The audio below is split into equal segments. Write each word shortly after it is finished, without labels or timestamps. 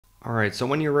Alright, so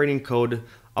when you're writing code,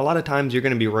 a lot of times you're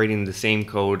going to be writing the same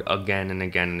code again and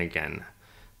again and again.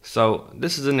 So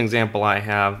this is an example I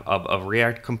have of a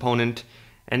React component,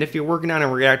 and if you're working on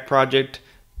a React project,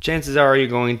 chances are you're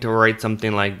going to write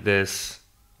something like this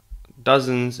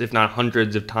dozens, if not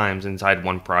hundreds of times inside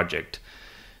one project.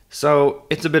 So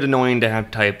it's a bit annoying to have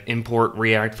to type import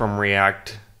React from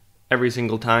React every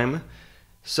single time.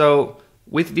 So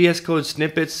with VSCode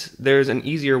snippets, there's an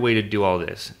easier way to do all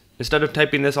this. Instead of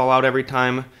typing this all out every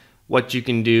time, what you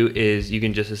can do is you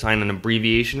can just assign an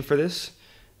abbreviation for this,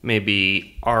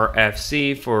 maybe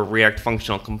RFC for React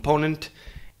Functional Component,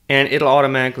 and it'll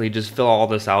automatically just fill all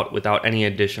this out without any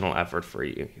additional effort for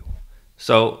you.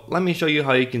 So let me show you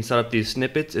how you can set up these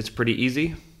snippets. It's pretty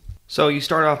easy. So you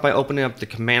start off by opening up the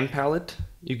command palette.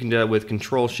 You can do that with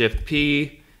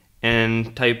Control-Shift-P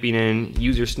and typing in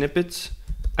user snippets.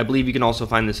 I believe you can also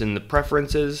find this in the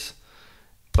preferences,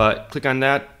 but click on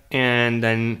that and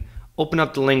then open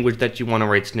up the language that you want to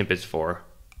write snippets for.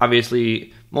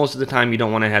 Obviously, most of the time you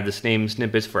don't want to have the same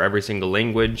snippets for every single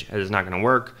language, as it's not going to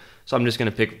work. So I'm just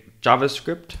going to pick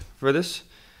JavaScript for this.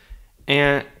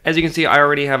 And as you can see, I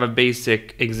already have a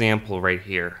basic example right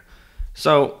here.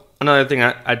 So another thing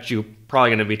that you're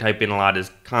probably going to be typing a lot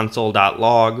is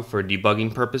console.log for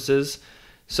debugging purposes.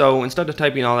 So instead of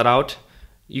typing all that out,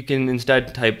 you can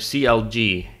instead type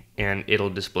CLG and it'll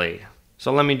display.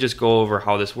 So let me just go over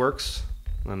how this works.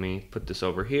 Let me put this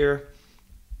over here.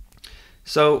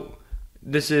 So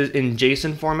this is in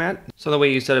JSON format. So the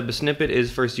way you set up a snippet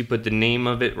is first you put the name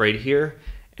of it right here,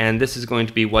 and this is going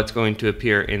to be what's going to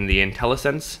appear in the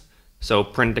IntelliSense. So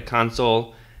print to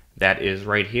console, that is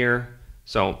right here.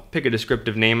 So pick a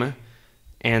descriptive name,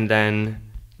 and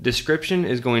then description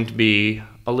is going to be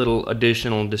a little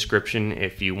additional description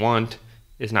if you want.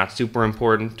 It's not super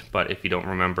important, but if you don't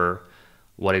remember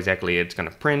what exactly it's going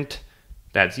to print,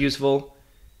 that's useful.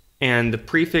 And the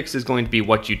prefix is going to be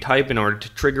what you type in order to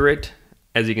trigger it.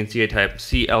 As you can see, I type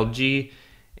CLG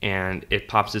and it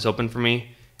pops this open for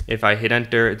me. If I hit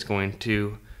enter, it's going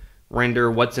to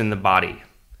render what's in the body.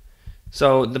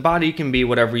 So the body can be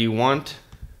whatever you want,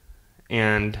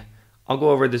 and I'll go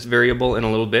over this variable in a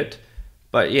little bit,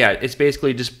 but yeah, it's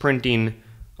basically just printing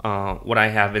what I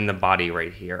have in the body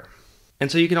right here.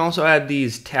 And so you can also add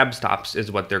these tab stops,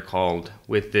 is what they're called,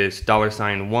 with this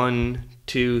 $1,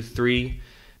 2, 3.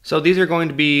 So these are going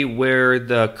to be where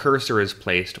the cursor is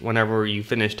placed whenever you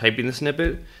finish typing the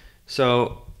snippet.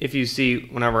 So if you see,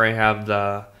 whenever I have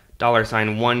the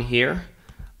 $1 here,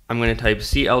 I'm going to type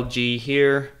CLG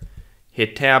here,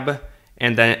 hit tab,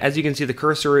 and then as you can see, the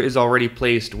cursor is already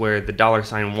placed where the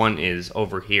 $1 is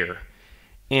over here.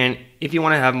 And if you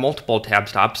want to have multiple tab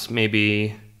stops,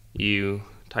 maybe you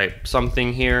type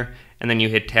something here and then you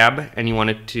hit tab and you want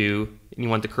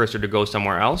the cursor to go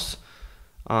somewhere else.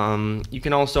 You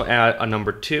can also add a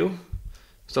number 2.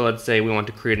 So let's say we want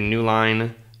to create a new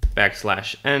line,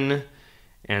 \n,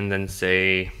 and then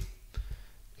say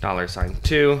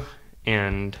 $2,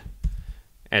 and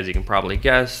as you can probably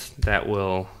guess, that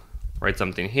will write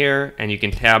something here, and you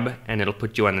can tab and it'll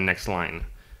put you on the next line.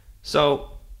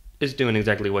 So it's doing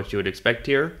exactly what you would expect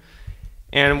here.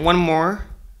 And one more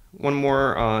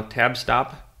tab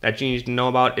stop that you need to know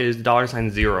about is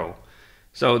 $0.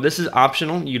 So this is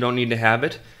optional, you don't need to have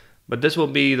it, but this will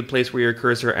be the place where your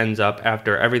cursor ends up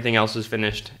after everything else is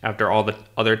finished, after all the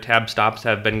other tab stops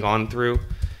have been gone through,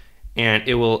 and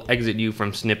it will exit you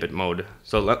from snippet mode.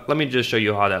 So let me just show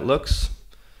you how that looks.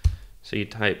 So you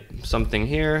type something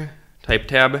here, type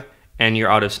tab, and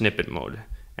you're out of snippet mode.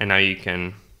 And now you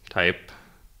can type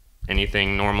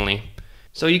anything normally.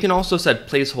 So you can also set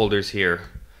placeholders here.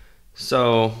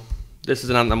 So this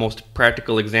is not the most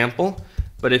practical example,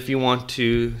 but if you want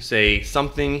to say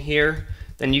something here,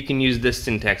 then you can use this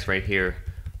syntax right here,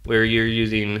 where you're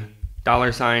using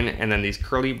 $, and then these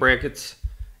curly brackets,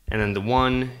 and then the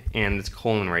 1, and this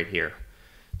colon right here.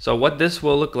 So what this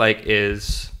will look like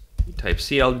is, you type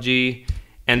CLG,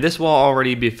 and this will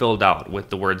already be filled out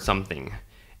with the word something.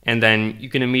 And then you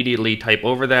can immediately type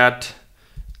over that,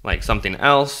 like something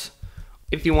else.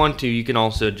 If you want to, you can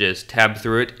also just tab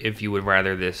through it if you would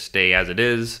rather this stay as it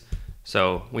is.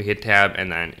 So we hit tab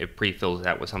and then it pre-fills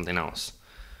that with something else.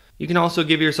 You can also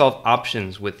give yourself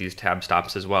options with these tab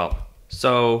stops as well.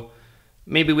 So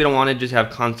maybe we don't want to just have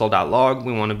console.log,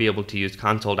 we want to be able to use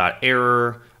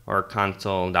console.error or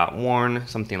console.warn,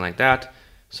 something like that.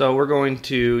 So we're going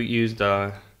to use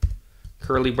the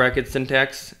curly bracket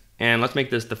syntax, and let's make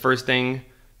this the first thing,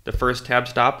 the first tab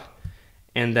stop.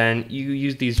 And then you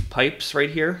use these pipes right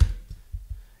here,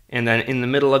 and then in the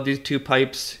middle of these two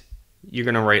pipes you're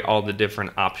going to write all the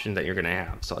different options that you're going to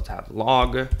have. So let's have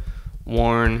log,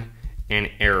 warn, and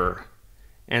error.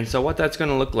 And so what that's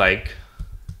going to look like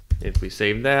if we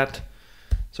save that,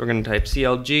 so we're going to type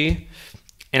CLG,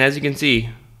 and as you can see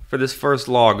for this first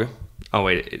log, oh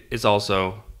wait, it's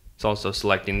also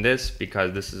selecting this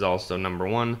because this is also number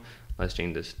 1. Let's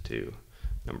change this to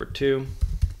number 2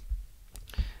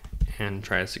 and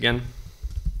try this again.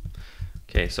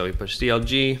 Okay, so we push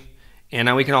CLG, and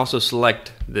now we can also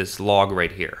select this log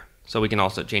right here. So we can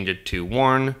also change it to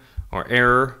warn or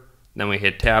error, then we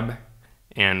hit tab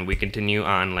and we continue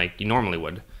on like you normally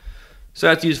would. So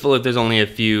that's useful if there's only a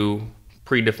few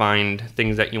predefined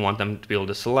things that you want them to be able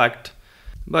to select.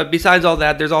 But besides all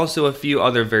that, there's also a few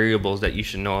other variables that you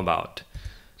should know about.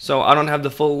 So I don't have the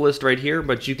full list right here,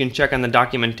 but you can check on the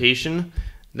documentation.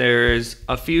 There's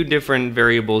a few different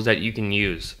variables that you can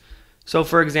use. So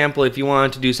for example, if you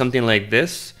wanted to do something like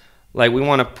this, like we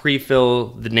want to pre-fill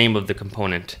the name of the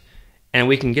component, and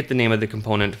we can get the name of the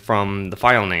component from the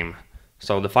file name.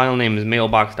 So the file name is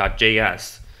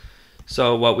mailbox.js.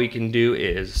 So what we can do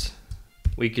is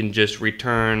we can just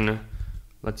return,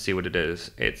 let's see what it is.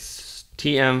 It's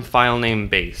tm file name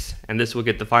base, and this will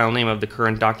get the file name of the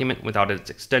current document without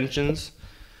its extensions.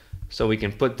 So we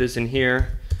can put this in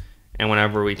here, and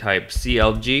whenever we type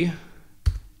CLG,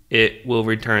 it will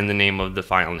return the name of the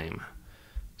file name.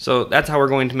 So that's how we're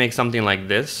going to make something like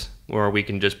this, where we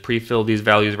can just pre-fill these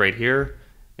values right here.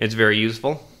 It's very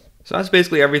useful. So that's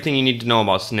basically everything you need to know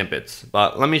about snippets.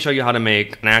 But let me show you how to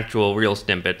make an actual real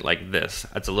snippet like this.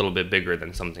 That's a little bit bigger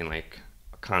than something like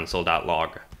a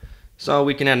console.log. So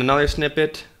we can add another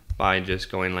snippet by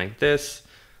just going like this.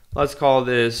 Let's call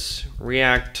this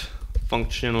React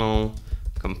functional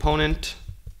component.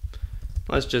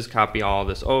 Let's just copy all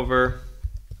this over.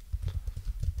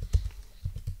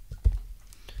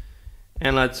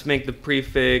 And let's make the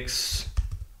prefix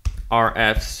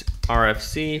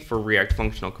RFC for React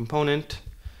functional component.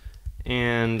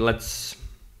 And let's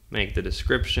make the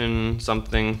description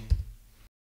something.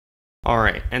 All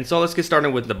right, and so let's get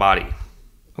started with the body.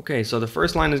 Okay, so the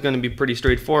first line is going to be pretty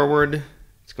straightforward.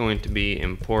 It's going to be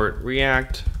import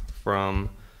React from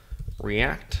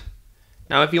React.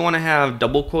 Now if you want to have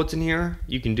double quotes in here,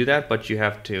 you can do that, but you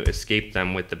have to escape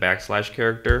them with the backslash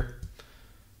character.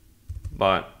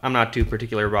 But I'm not too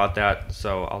particular about that,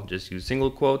 so I'll just use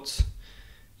single quotes.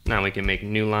 Now we can make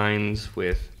new lines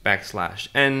with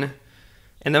 \n,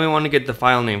 and then we want to get the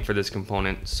file name for this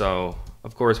component, so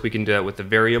of course we can do that with the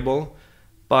variable,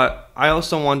 but I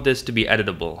also want this to be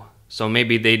editable, so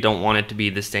maybe they don't want it to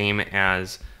be the same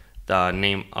as the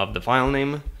name of the file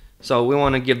name, so we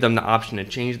want to give them the option to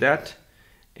change that,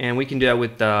 and we can do that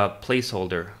with the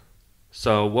placeholder.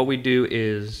 So what we do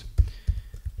is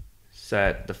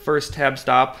set the first tab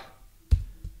stop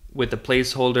with the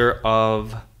placeholder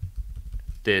of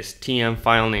this tm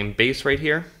file name base right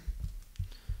here.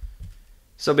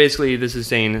 So basically this is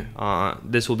saying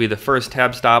this will be the first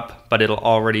tab stop, but it'll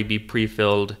already be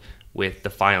pre-filled with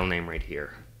the file name right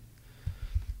here.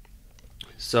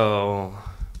 So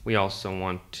we also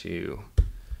want to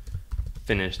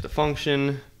finish the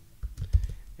function,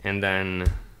 and then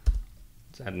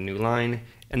let's add a new line.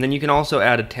 And then you can also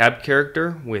add a tab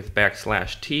character with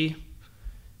 \t,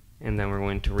 and then we're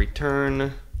going to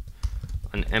return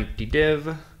an empty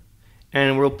div,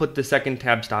 and we'll put the second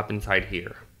tab stop inside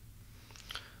here.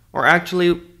 Or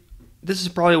actually, this is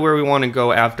probably where we want to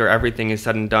go after everything is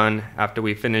said and done, after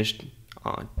we finished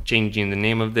changing the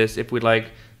name of this if we'd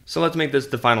like. So let's make this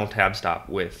the final tab stop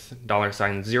with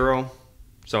 $0.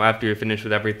 So after you're finished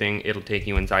with everything, it'll take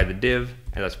you inside the div,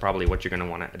 and that's probably what you're going to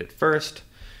want to edit first.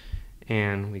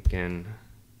 And we can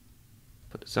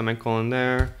put a semicolon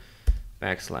there,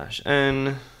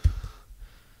 \n,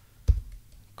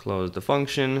 close the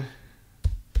function,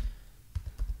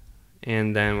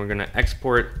 and then we're going to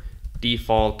export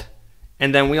default,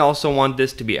 and then we also want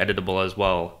this to be editable as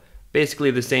well,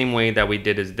 basically the same way that we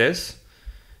did as this.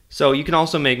 So you can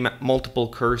also make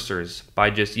multiple cursors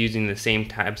by just using the same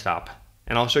tab stop,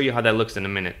 and I'll show you how that looks in a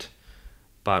minute.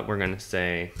 But we're going to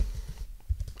say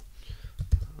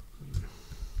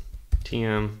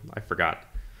tm, I forgot,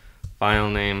 file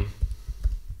name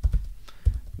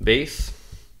base,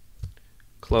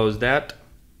 close that,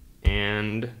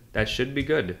 and that should be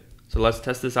good. So let's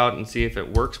test this out and see if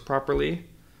it works properly.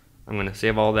 I'm going to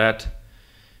save all that,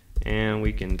 and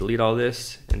we can delete all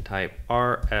this and type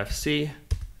RFC,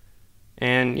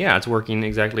 and yeah, it's working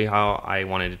exactly how I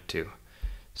wanted it to.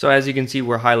 So as you can see,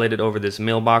 we're highlighted over this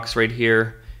mailbox right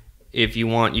here. If you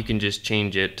want, you can just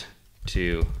change it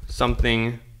to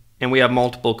something, and we have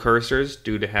multiple cursors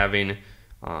due to having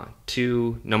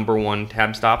two number 1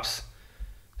 tab stops.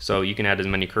 So you can add as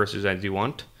many cursors as you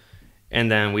want.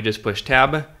 And then we just push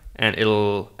tab, and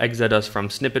it'll exit us from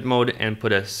snippet mode and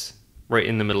put us right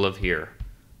in the middle of here,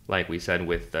 like we said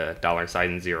with the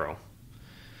 $sign and 0.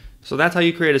 So that's how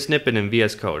you create a snippet in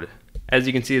VS Code. As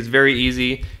you can see, it's very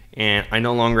easy, and I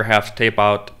no longer have to type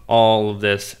out all of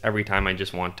this every time I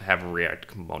just want to have a React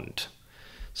component.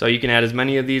 So you can add as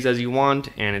many of these as you want,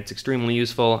 and it's extremely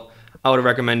useful. I would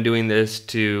recommend doing this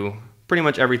to pretty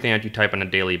much everything that you type on a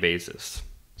daily basis.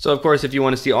 So of course, if you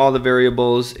want to see all the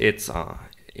variables, it's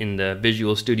in the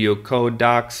Visual Studio Code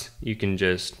docs. You can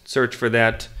just search for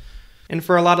that. And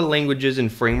for a lot of languages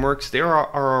and frameworks, there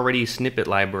are already snippet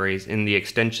libraries in the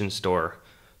extension store.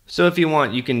 So if you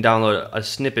want, you can download a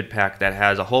snippet pack that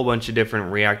has a whole bunch of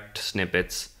different React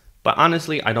snippets. But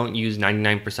honestly, I don't use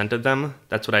 99% of them.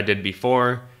 That's what I did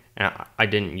before, and I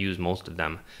didn't use most of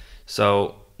them.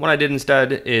 So what I did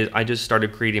instead is I just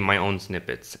started creating my own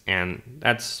snippets, and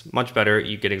that's much better.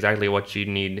 You get exactly what you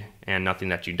need and nothing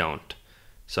that you don't.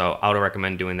 So I would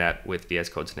recommend doing that with VS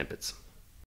Code snippets.